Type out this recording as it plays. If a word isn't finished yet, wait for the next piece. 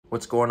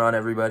What's going on,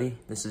 everybody?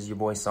 This is your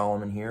boy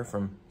Solomon here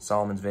from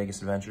Solomon's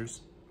Vegas Adventures.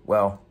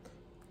 Well,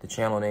 the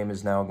channel name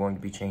is now going to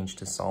be changed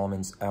to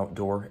Solomon's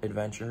Outdoor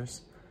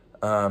Adventures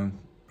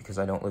because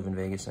I don't live in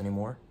Vegas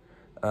anymore.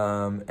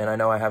 And I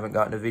know I haven't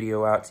gotten a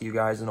video out to you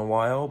guys in a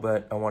while,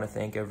 but I want to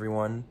thank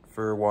everyone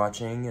for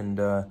watching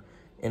and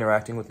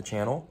interacting with the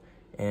channel.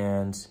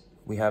 And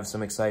we have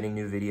some exciting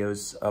new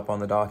videos up on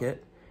the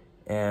docket.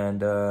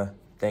 And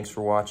thanks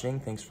for watching.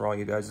 Thanks for all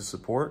you guys'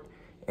 support.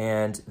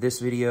 And this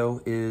video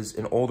is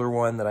an older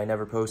one that I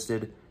never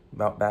posted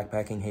about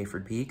backpacking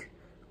Hayford Peak,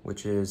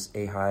 which is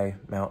a high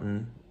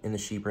mountain in the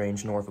Sheep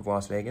Range north of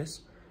Las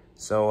Vegas.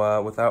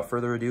 So without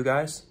further ado,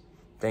 guys,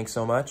 thanks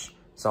so much.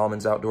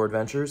 Solomon's Outdoor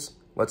Adventures,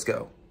 let's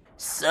go.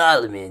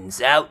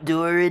 Solomon's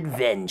Outdoor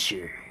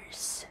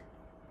Adventures.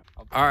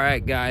 All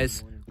right,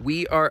 guys,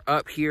 we are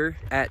up here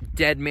at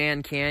Dead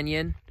Man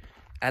Canyon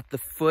at the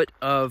foot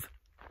of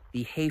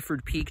the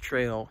Hayford Peak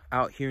Trail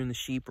out here in the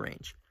Sheep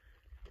Range.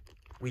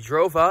 We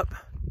drove up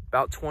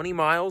about 20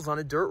 miles on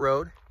a dirt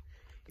road.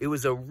 It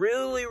was a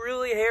really,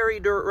 really hairy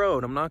dirt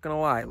road. I'm not gonna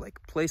lie, like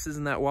places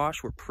in that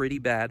wash were pretty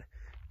bad,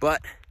 but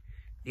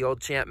the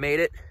old champ made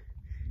it.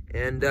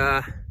 And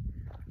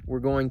we're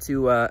going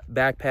to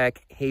backpack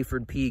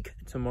Hayford Peak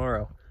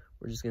tomorrow.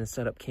 We're just gonna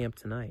set up camp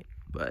tonight,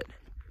 but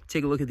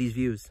take a look at these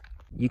views.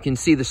 You can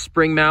see the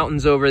Spring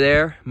Mountains over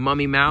there,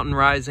 Mummy Mountain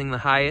rising the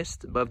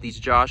highest above these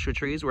Joshua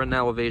trees. We're at an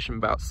elevation of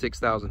about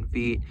 6,000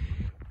 feet.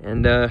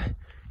 And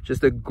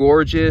just a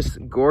gorgeous,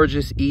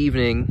 gorgeous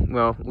evening,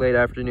 well, late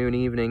afternoon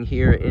evening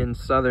here in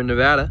southern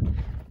Nevada.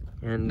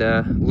 And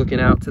looking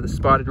out to the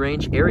spotted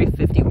range, Area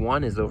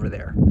 51 is over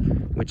there,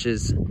 which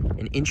is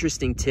an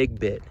interesting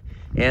tidbit.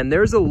 And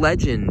there's a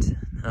legend,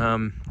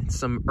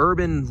 some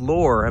urban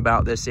lore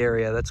about this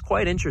area that's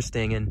quite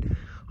interesting and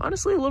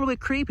honestly a little bit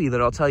creepy that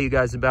I'll tell you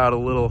guys about a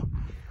little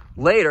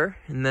later.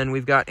 And then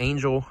we've got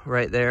Angel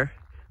right there.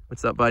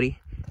 What's up, buddy?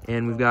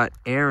 And we've got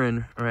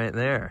Aaron right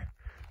there.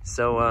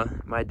 So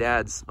my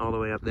dad's all the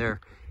way up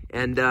there.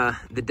 And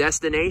the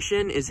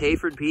destination is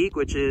Hayford Peak,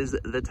 which is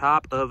the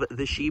top of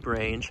the Sheep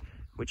Range,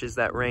 which is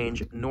that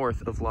range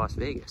north of Las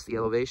Vegas. The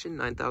elevation,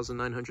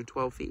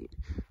 9,912 feet.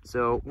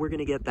 So we're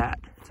gonna get that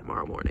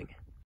tomorrow morning.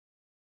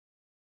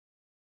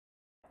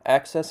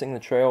 Accessing the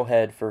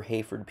trailhead for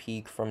Hayford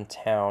Peak from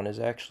town is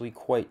actually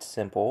quite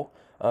simple.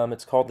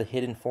 It's called the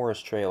Hidden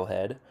Forest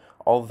Trailhead,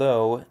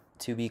 although,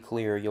 to be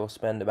clear, you'll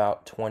spend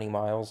about 20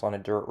 miles on a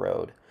dirt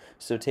road.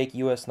 So take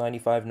US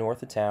 95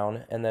 north of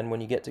town, and then when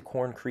you get to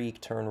Corn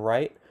Creek, turn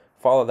right,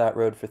 follow that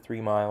road for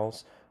 3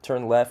 miles,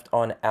 turn left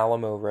on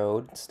Alamo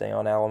Road, stay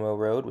on Alamo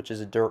Road, which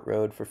is a dirt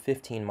road, for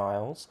 15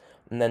 miles,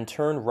 and then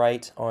turn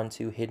right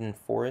onto Hidden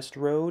Forest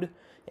Road,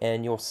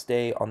 and you'll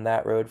stay on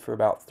that road for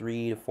about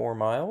 3 to 4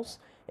 miles,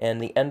 and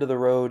the end of the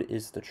road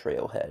is the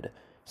trailhead.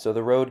 So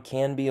the road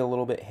can be a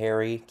little bit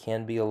hairy,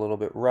 can be a little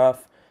bit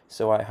rough,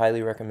 so I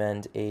highly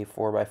recommend a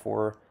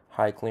 4x4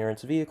 high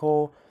clearance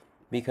vehicle,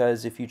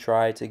 because if you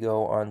try to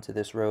go onto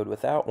this road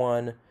without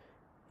one,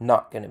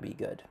 not going to be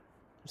good.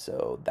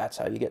 So that's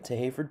how you get to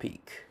Hayford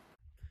Peak.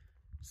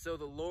 So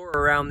the lore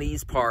around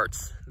these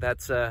parts,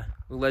 that's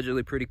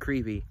allegedly pretty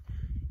creepy,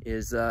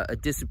 is a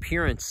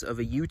disappearance of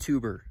a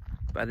YouTuber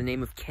by the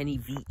name of Kenny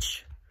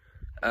Veach.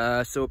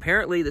 So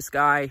apparently this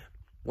guy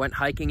went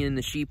hiking in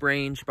the Sheep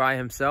Range by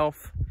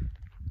himself.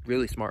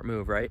 Really smart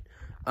move, right?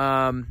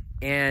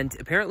 And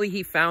apparently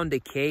he found a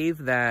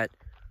cave that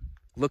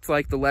looked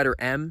like the letter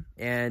M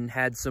and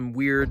had some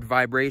weird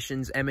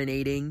vibrations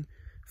emanating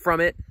from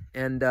it.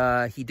 And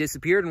he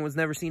disappeared and was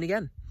never seen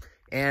again.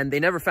 And they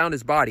never found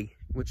his body,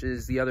 which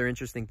is the other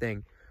interesting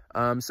thing.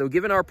 So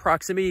given our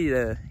proximity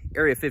to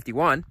Area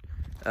 51,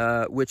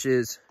 which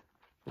is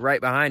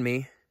right behind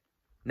me,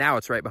 now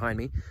it's right behind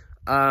me,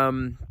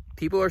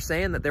 people are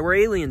saying that there were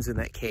aliens in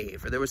that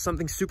cave, or there was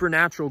something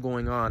supernatural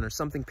going on, or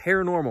something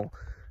paranormal,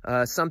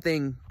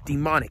 something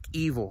demonic,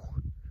 evil,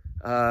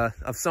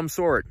 of some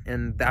sort,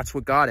 and that's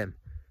what got him.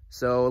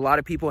 So a lot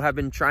of people have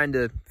been trying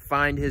to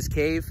find his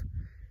cave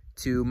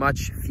to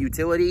much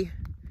futility,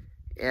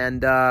 and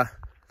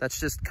that's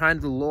just kind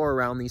of the lore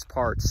around these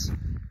parts.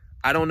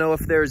 I don't know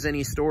if there's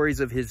any stories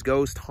of his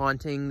ghost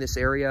haunting this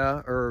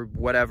area or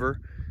whatever,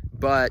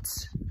 but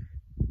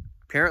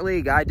apparently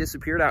a guy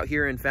disappeared out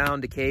here and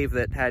found a cave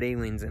that had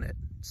aliens in it.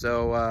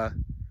 So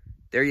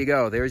there you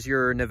go. There's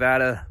your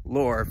Nevada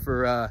lore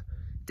for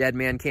Dead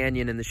Man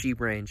Canyon in the Sheep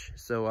Range.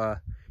 So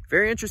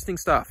very interesting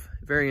stuff.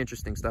 Very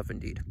interesting stuff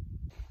indeed.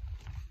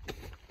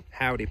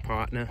 Howdy,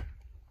 partner.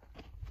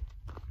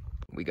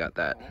 We got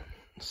that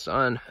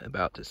sun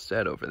about to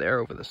set over there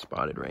over the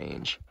spotted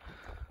range.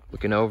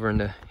 Looking over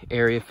into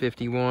Area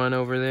 51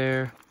 over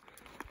there.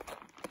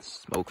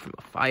 Smoke from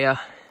a fire.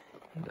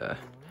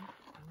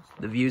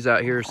 The views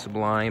out here are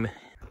sublime.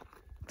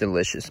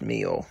 Delicious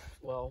meal.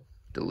 Well,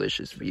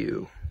 delicious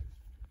view.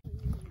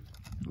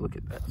 Look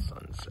at that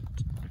sunset.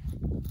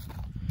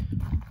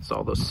 It's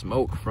all the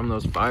smoke from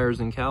those fires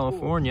in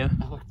California.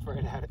 I looked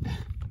right at it.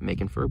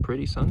 Making for a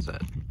pretty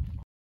sunset.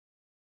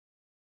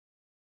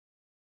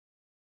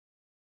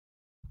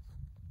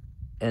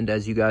 And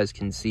as you guys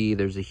can see,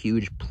 there's a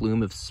huge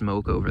plume of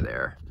smoke over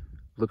there.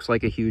 Looks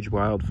like a huge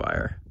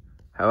wildfire.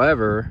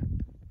 However,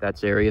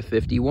 that's Area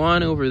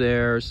 51 over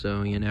there,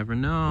 so you never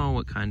know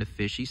what kind of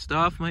fishy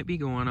stuff might be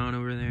going on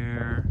over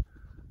there.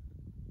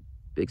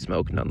 Big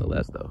smoke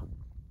nonetheless, though.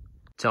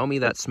 Tell me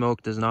that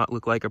smoke does not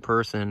look like a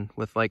person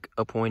with like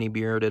a pointy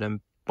beard and a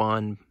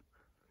bun.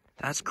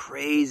 That's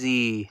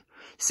crazy.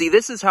 See,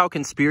 this is how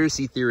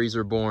conspiracy theories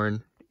are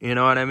born. You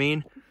know what I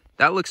mean?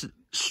 That looks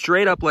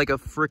straight up like a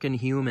freaking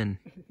human.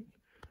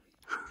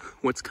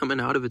 What's coming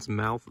out of its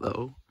mouth,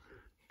 though?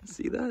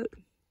 See that?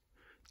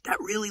 That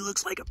really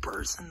looks like a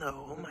person,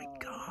 though. Oh my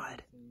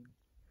god.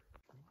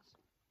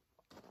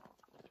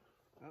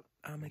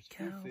 I'm a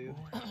cowboy.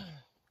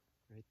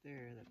 Right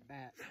there, that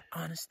bat.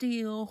 On a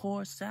steel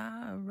horse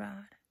I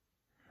ride.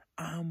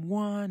 I'm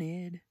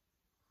wanted.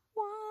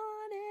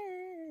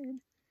 Wanted.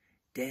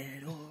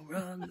 Dead or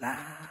alive.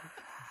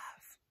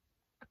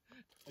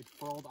 Like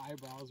furrowed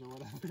eyebrows or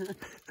whatever.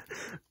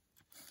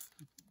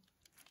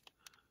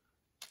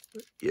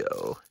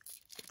 Yo,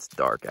 it's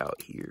dark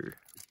out here.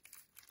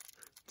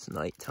 It's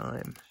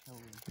nighttime.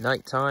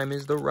 Nighttime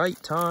is the right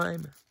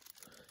time.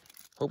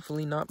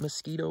 Hopefully not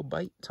mosquito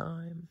bite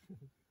time.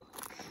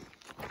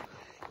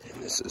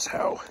 And this is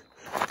how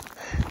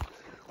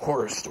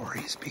horror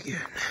stories begin.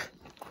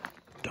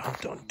 Dun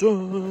dun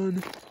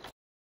dun.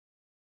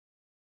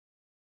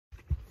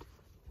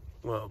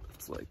 Well,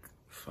 it's like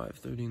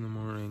 5:30 in the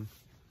morning.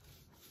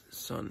 The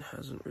sun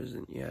hasn't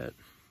risen yet.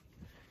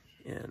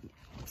 And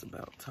it's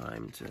about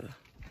time to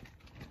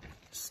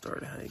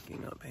start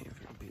hiking up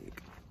Hayford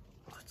Peak.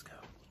 Let's go.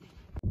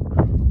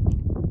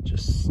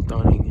 Just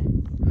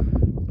stunning.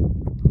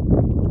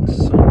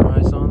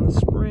 Sunrise on the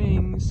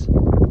Springs.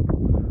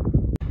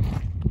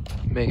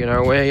 Making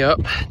our way up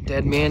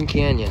Dead Man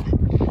Canyon.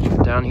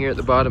 Down here at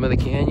the bottom of the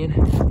canyon.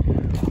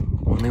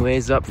 Only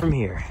ways up from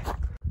here.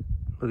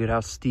 Look at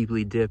how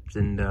steeply dipped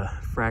and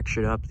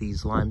fractured up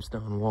these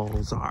limestone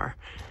walls are.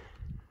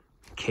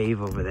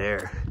 Cave over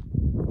there.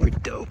 Pretty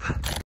dope.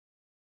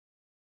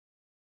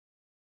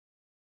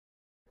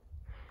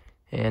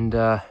 And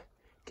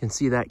can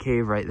see that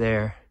cave right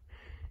there.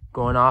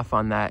 Going off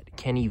on that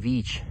Kenny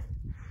Veach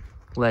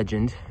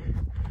legend.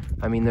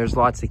 I mean, there's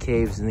lots of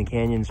caves in the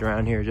canyons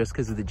around here just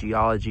because of the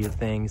geology of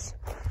things.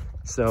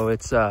 So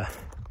it's,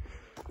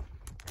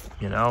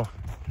 you know,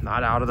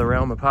 not out of the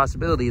realm of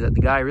possibility that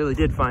the guy really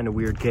did find a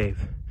weird cave.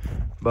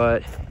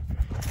 But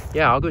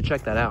yeah, I'll go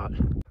check that out.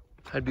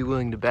 I'd be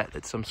willing to bet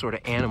that some sort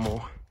of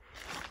animal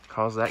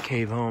calls that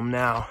cave home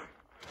now.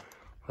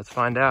 Let's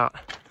find out.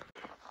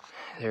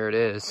 There it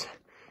is.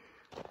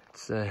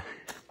 It's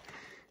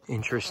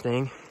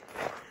interesting.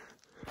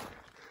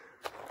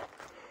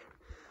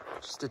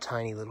 Just a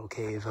tiny little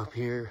cave up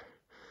here.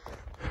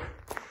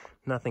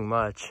 Nothing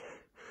much.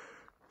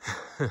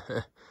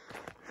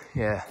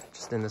 Yeah,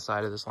 just in the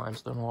side of this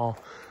limestone wall.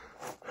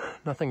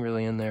 Nothing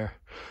really in there.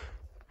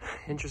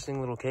 Interesting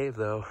little cave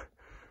though.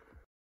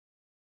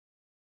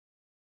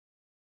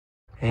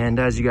 And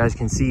as you guys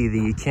can see,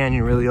 the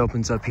canyon really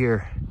opens up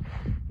here.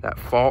 That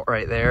fault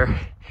right there,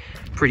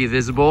 pretty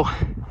visible.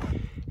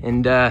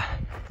 And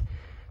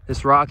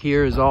this rock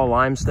here is all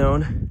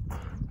limestone.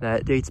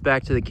 That dates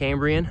back to the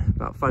Cambrian,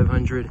 about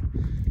 500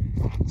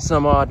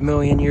 some odd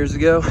million years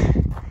ago.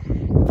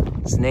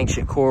 It's an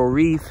ancient coral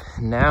reef,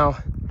 now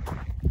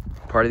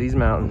part of these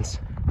mountains.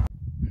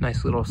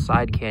 Nice little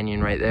side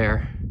canyon right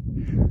there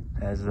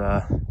as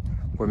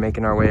we're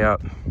making our way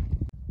up.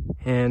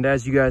 And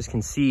as you guys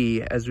can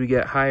see, as we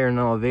get higher in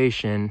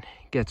elevation,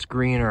 it gets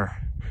greener.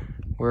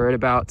 We're at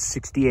about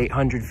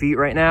 6,800 feet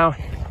right now.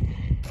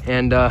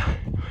 And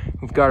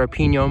we've got our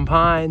pinon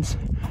pines,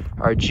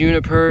 our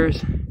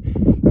junipers,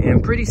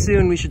 and pretty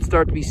soon we should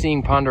start to be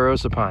seeing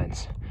ponderosa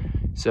pines.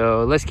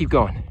 So let's keep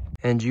going.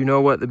 And you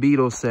know what the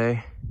Beatles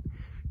say?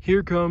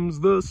 Here comes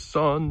the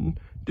sun,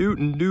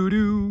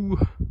 doo-doo-doo-doo.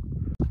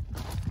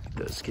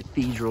 Those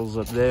cathedrals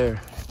up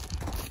there.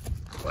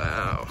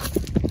 Wow.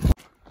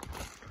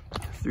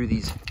 Through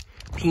these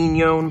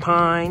pinon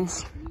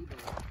pines.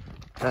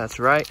 That's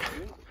right.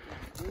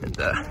 And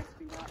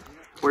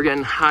we're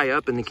getting high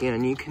up in the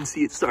canyon. You can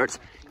see it starts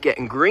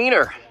getting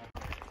greener.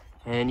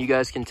 And you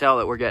guys can tell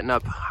that we're getting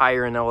up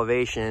higher in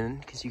elevation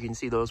because you can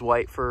see those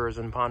white firs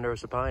and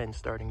ponderosa pines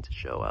starting to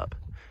show up.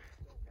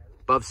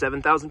 Above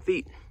 7,000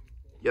 feet.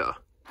 Yeah.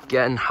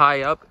 Getting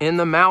high up in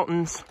the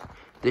mountains.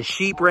 The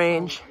sheep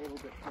range,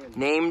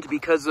 named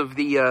because of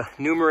the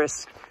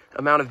numerous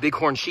amount of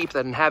bighorn sheep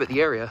that inhabit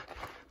the area.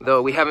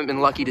 Though we haven't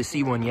been lucky to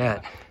see one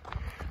yet.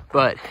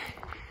 But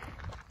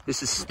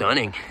this is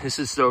stunning. This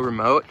is so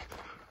remote.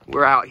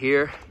 We're out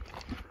here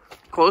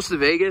close to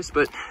Vegas,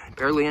 but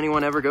barely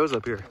anyone ever goes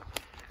up here.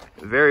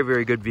 Very,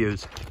 very good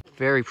views.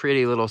 Very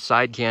pretty little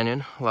side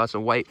canyon. Lots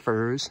of white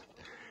firs.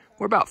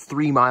 We're about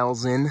 3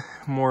 miles in,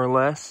 more or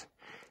less.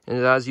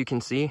 And as you can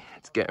see,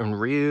 it's getting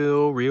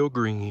real, real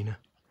green.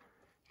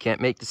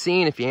 Can't make the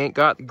scene if you ain't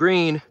got the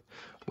green.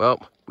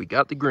 Well, we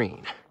got the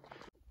green.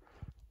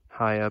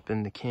 High up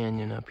in the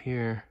canyon up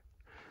here.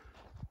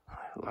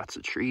 Lots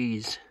of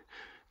trees.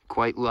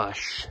 Quite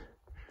lush.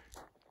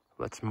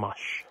 let's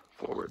mush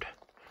forward.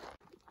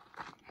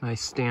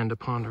 Nice stand of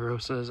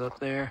ponderosas up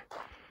there.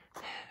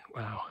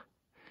 Wow.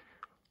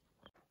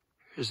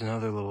 Here's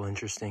another little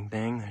interesting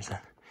thing. There's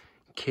a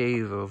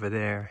cave over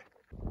there.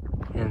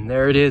 And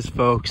there it is,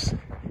 folks.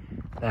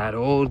 That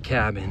old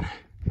cabin.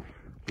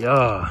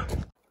 Yeah.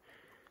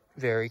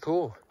 Very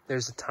cool.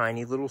 There's a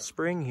tiny little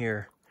spring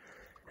here.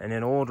 And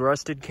an old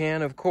rusted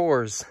can of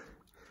Coors.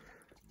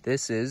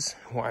 This is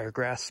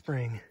Wiregrass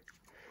Spring.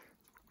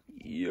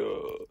 Yeah.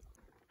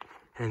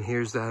 And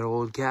here's that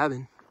old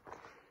cabin.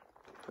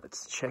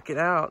 Let's check it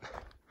out.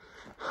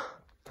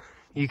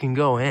 You can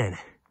go in.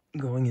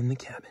 Going in the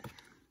cabin.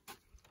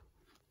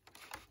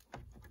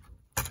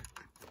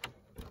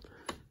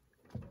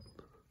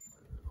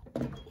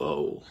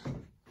 Whoa.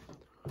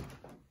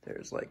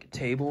 There's like a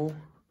table,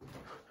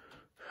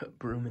 a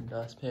broom and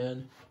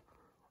dustpan.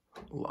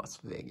 Las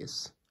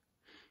Vegas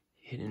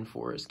Hidden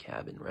Forest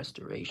Cabin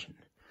Restoration.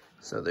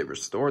 So they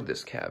restored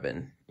this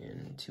cabin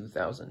in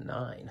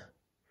 2009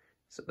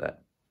 so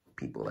that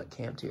people that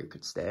camped here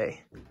could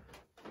stay.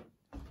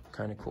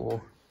 Kind of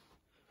cool.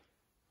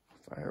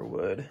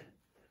 Firewood,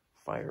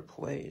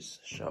 fireplace,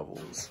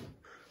 shovels,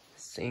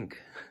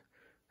 sink.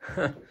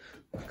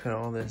 Look at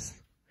all this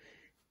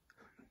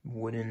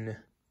wooden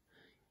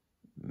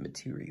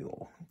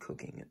material,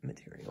 cooking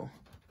material,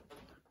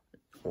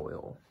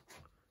 oil,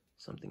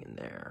 something in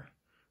there,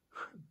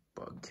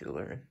 bug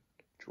killer,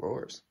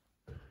 drawers.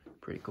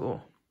 Pretty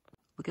cool.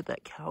 Look at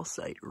that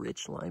calcite,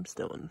 rich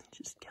limestone,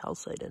 just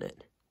calcite in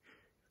it.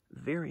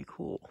 Very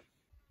cool.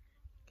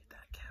 Look at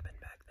that cabin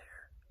back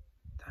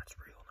there. That's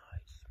real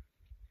nice.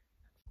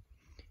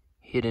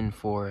 Hidden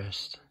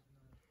forest.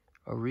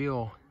 A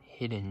real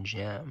hidden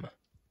gem.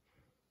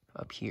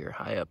 Up here,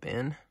 high up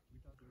in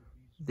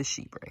the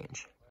sheep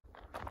range.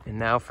 And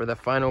now for the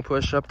final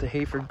push up to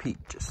Hayford Peak.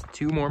 Just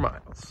 2 more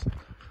miles.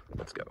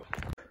 Let's go.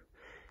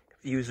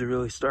 Views are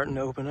really starting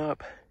to open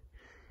up.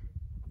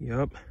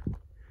 Yup.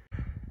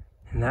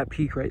 And that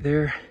peak right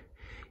there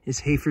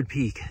is Hayford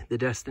Peak, the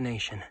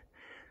destination.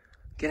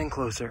 Getting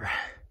closer.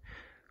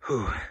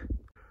 Whew.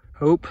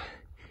 Hope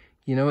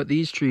you know what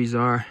these trees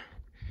are.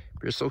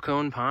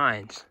 Bristlecone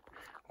pines.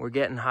 We're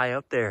getting high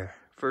up there.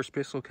 First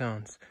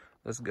bristlecones.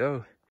 Let's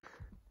go.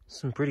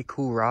 Some pretty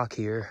cool rock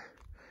here.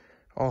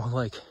 All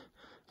like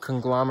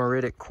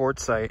conglomeratic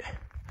quartzite.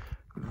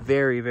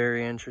 Very,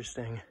 very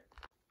interesting.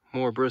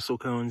 More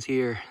bristlecones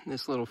here.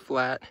 This little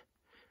flat.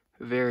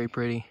 Very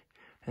pretty.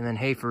 And then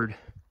Hayford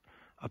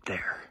up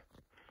there.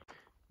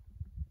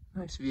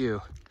 Nice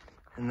view.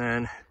 And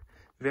then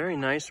very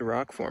nice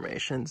rock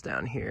formations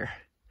down here.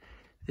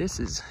 This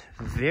is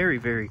very,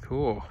 very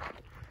cool.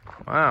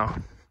 Wow.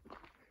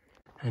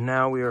 And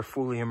now we are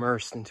fully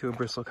immersed into a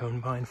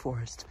bristlecone pine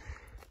forest.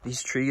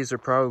 These trees are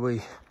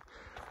probably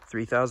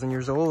 3,000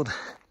 years old.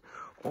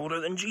 Older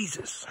than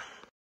Jesus.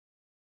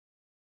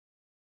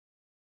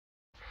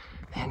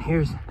 And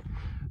here's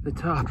the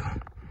top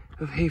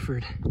of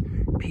Hayford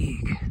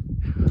Peak.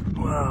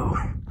 Whoa.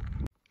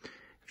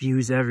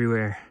 Views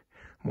everywhere.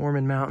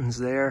 Mormon Mountains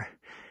there.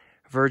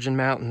 Virgin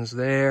Mountains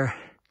there.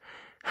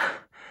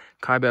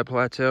 Kaibet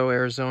Plateau,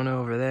 Arizona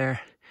over there.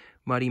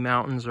 Muddy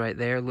Mountains right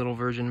there. Little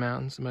Virgin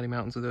Mountains. The Muddy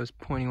Mountains are those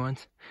pointy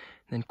ones.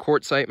 And then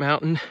Quartzite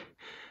Mountain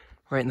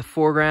right in the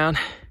foreground.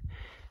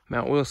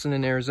 Mount Wilson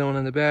in Arizona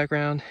in the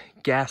background.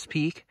 Gas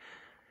Peak.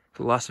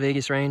 The Las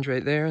Vegas Range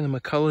right there. And the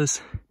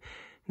McCulloughs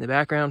in the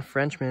background.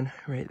 Frenchman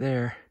right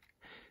there.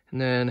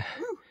 And then,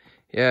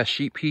 yeah,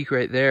 Sheep Peak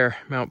right there.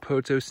 Mount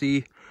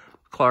Potosi.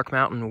 Clark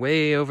Mountain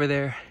way over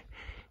there.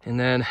 And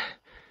then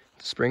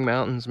Spring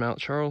Mountains, Mount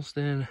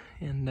Charleston,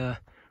 and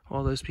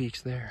all those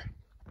peaks there.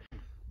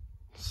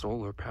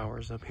 Solar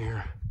powers up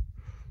here.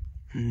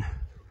 And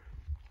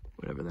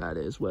whatever that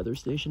is, weather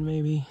station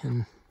maybe,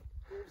 and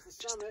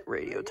just a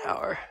radio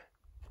tower.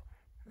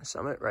 The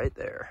summit right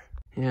there.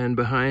 And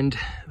behind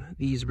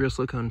these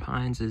bristlecone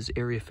pines is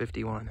Area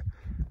 51.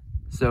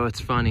 So it's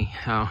funny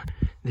how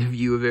the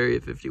view of Area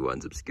 51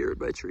 is obscured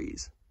by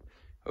trees.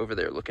 Over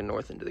there looking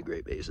north into the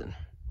Great Basin.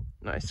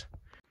 Nice.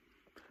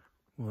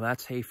 Well,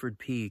 that's Hayford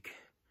Peak.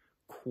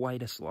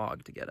 Quite a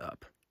slog to get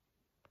up.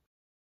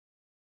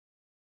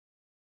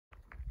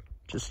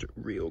 Just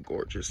real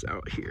gorgeous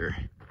out here.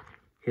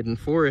 Hidden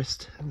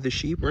forest, the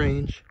sheep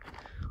range.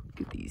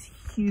 Look at these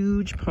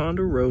huge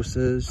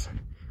ponderosas.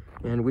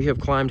 And we have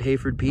climbed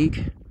Hayford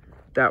Peak.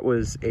 That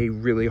was a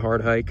really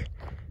hard hike.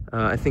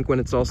 I think when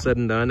it's all said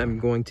and done, I'm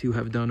going to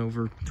have done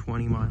over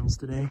 20 miles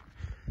today.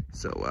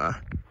 So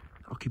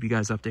I'll keep you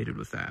guys updated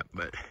with that.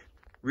 But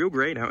real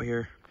great out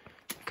here.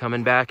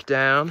 Coming back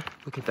down.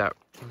 Look at that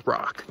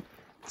rock.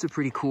 It's a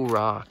pretty cool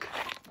rock.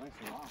 Nice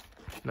rock.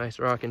 Nice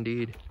rock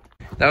indeed.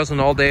 That was an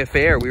all-day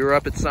affair. We were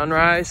up at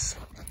sunrise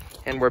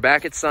and we're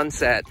back at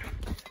sunset.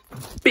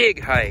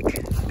 Big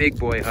hike, big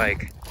boy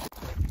hike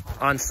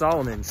on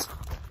Solomon's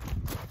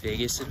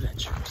Vegas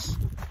Adventures.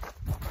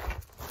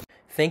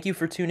 Thank you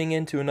for tuning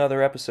in to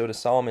another episode of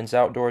Solomon's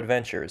Outdoor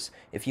Adventures.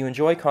 If you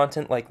enjoy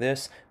content like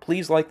this,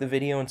 please like the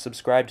video and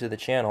subscribe to the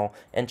channel,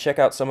 and check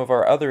out some of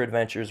our other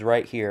adventures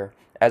right here.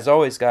 As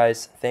always,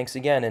 guys, thanks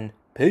again and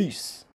peace!